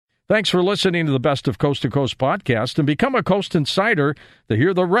Thanks for listening to the Best of Coast to Coast podcast, and become a Coast Insider to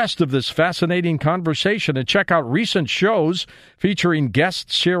hear the rest of this fascinating conversation and check out recent shows featuring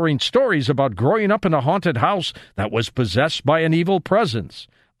guests sharing stories about growing up in a haunted house that was possessed by an evil presence,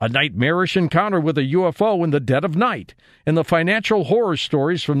 a nightmarish encounter with a UFO in the dead of night, and the financial horror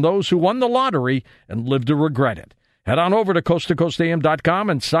stories from those who won the lottery and lived to regret it. Head on over to coasttocoastam.com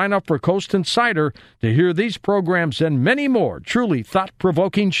and sign up for Coast Insider to hear these programs and many more truly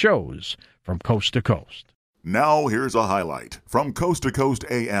thought-provoking shows from Coast to Coast. Now here's a highlight from Coast to Coast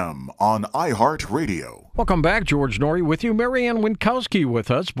AM on iHeartRadio. Welcome back. George Noory with you. Marianne Winkowski with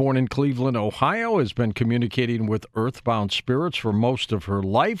us, born in Cleveland, Ohio, has been communicating with earthbound spirits for most of her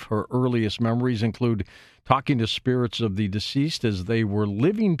life. Her earliest memories include talking to spirits of the deceased as they were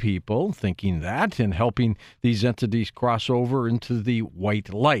living people, thinking that, and helping these entities cross over into the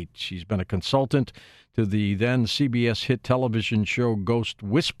white light. She's been a consultant to the then CBS hit television show Ghost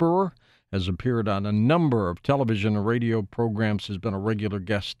Whisperer, has appeared on a number of television and radio programs, has been a regular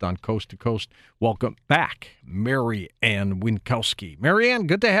guest on Coast to Coast. Welcome back, Mary Ann Winkowski. Mary Ann,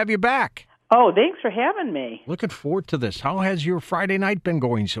 good to have you back. Oh, thanks for having me. Looking forward to this. How has your Friday night been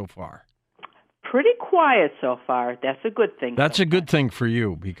going so far? Pretty quiet so far. That's a good thing. That's a good thing for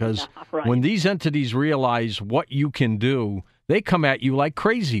you, because right. When these entities realize what you can do, they come at you like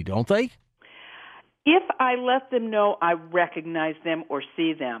crazy, don't they? If I let them know I recognize them or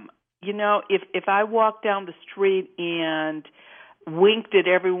see them, you know, if I walked down the street and winked at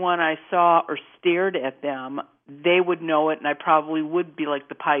everyone I saw or stared at them, they would know it, and I probably would be like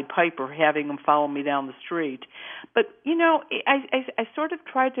the Pied Piper, having them follow me down the street. But, you know, I sort of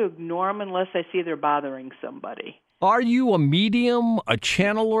try to ignore them unless I see they're bothering somebody. Are you a medium, a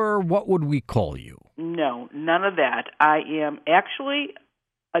channeler? What would we call you? No, none of that. I am actually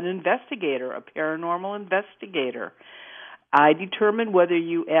an investigator, a paranormal investigator. I determine whether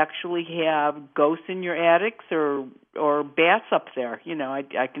you actually have ghosts in your attics or bats up there. You know,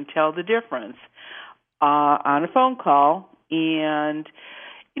 I can tell the difference on a phone call. And,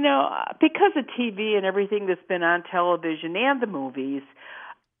 you know, because of TV and everything that's been on television and the movies,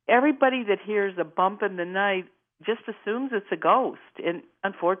 everybody that hears a bump in the night just assumes it's a ghost. And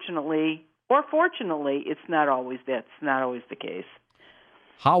unfortunately, or fortunately, it's not always the case.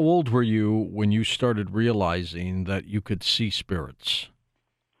 How old were you when you started realizing that you could see spirits?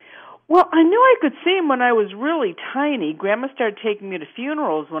 Well, I knew I could see them when I was really tiny. Grandma started taking me to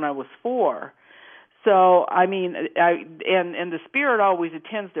funerals when I was 4. So, I mean, and the spirit always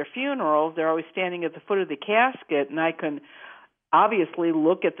attends their funerals. They're always standing at the foot of the casket, and I can obviously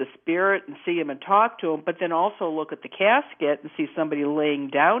look at the spirit and see him and talk to him, but then also look at the casket and see somebody laying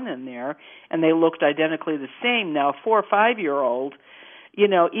down in there, and they looked identically the same. Now, a 4 or 5-year-old, you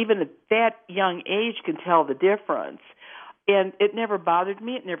know, even at that young age can tell the difference. And it never bothered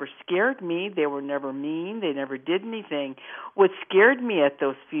me. It never scared me. They were never mean. They never did anything. What scared me at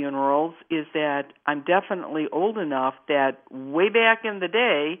those funerals is that I'm definitely old enough that way back in the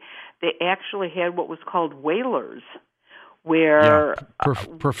day, they actually had what was called wailers, where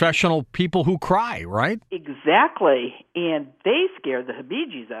professional people who cry, right? Exactly. And they scared the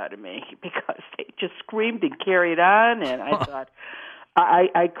heebie-jeebies out of me because they just screamed and carried on, and I thought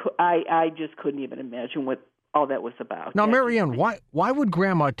I just couldn't even imagine what all that was about. Now, Marianne, why would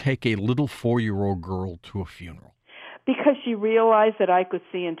Grandma take a little 4-year-old girl to a funeral? Because she realized that I could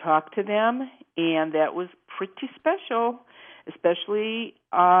see and talk to them, and that was pretty special, especially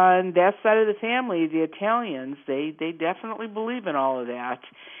on that side of the family, the Italians. They definitely believe in all of that.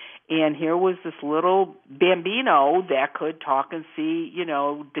 And here was this little bambino that could talk and see, you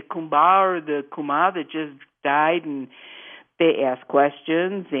know, the Kumba or the Kuma that just died, and they ask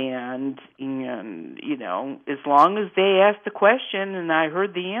questions, and you know, as long as they asked the question and I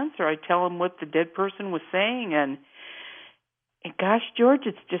heard the answer, I tell them what the dead person was saying, and gosh, George,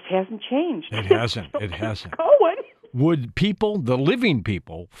 it just hasn't changed. It hasn't. It hasn't. Going. Would people, the living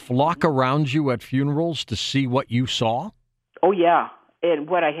people, flock around you at funerals to see what you saw? Oh yeah, and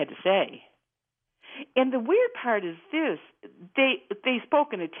what I had to say. And the weird part is this: they spoke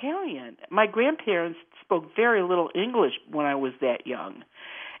in Italian. My grandparents spoke very little English when I was that young,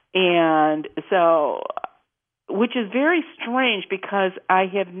 and so, which is very strange because I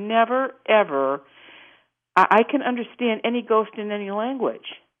have never ever. I can understand any ghost in any language.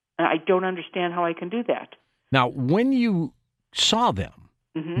 I don't understand how I can do that. Now, when you saw them,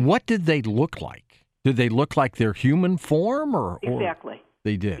 what did they look like? Did they look like their human form, or exactly?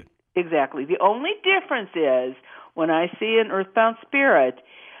 They did. Exactly. The only difference is when I see an earthbound spirit,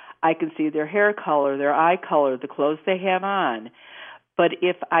 I can see their hair color, their eye color, the clothes they have on. But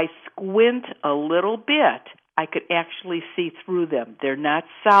if I squint a little bit, I could actually see through them. They're not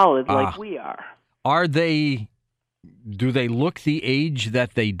solid like we are. Do they look the age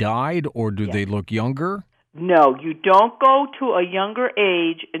that they died, or do they look younger? No, you don't go to a younger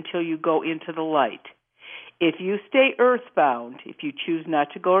age until you go into the light. If you stay earthbound, if you choose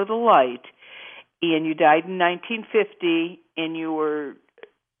not to go to the light, and you died in 1950 and you were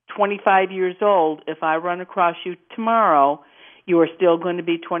 25 years old, if I run across you tomorrow, you are still going to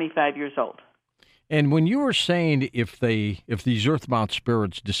be 25 years old. And when you were saying if these earthbound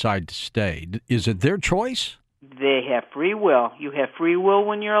spirits decide to stay, is it their choice? They have free will. You have free will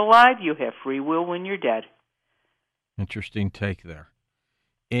when you're alive. You have free will when you're dead. Interesting take there.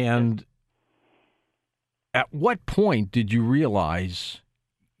 And at what point did you realize,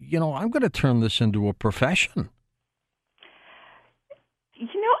 I'm going to turn this into a profession?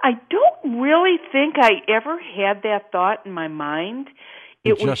 I don't really think I ever had that thought in my mind.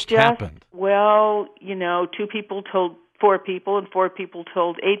 It just happened. Well, 2 people told 4 people, and 4 people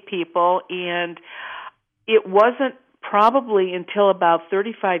told 8 people, and it wasn't probably until about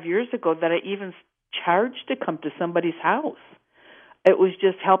 35 years ago that I even charged to come to somebody's house. It was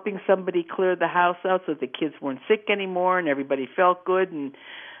just helping somebody clear the house out so the kids weren't sick anymore and everybody felt good, and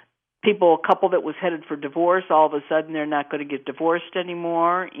a couple that was headed for divorce, all of a sudden they're not going to get divorced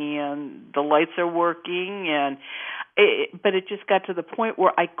anymore, and the lights are working, but it just got to the point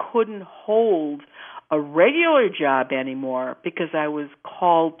where I couldn't hold a regular job anymore because I was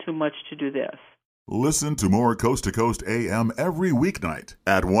called too much to do this. Listen to more Coast to Coast AM every weeknight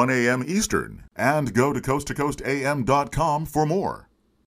at 1 a.m. Eastern, and go to coasttocoastam.com for more.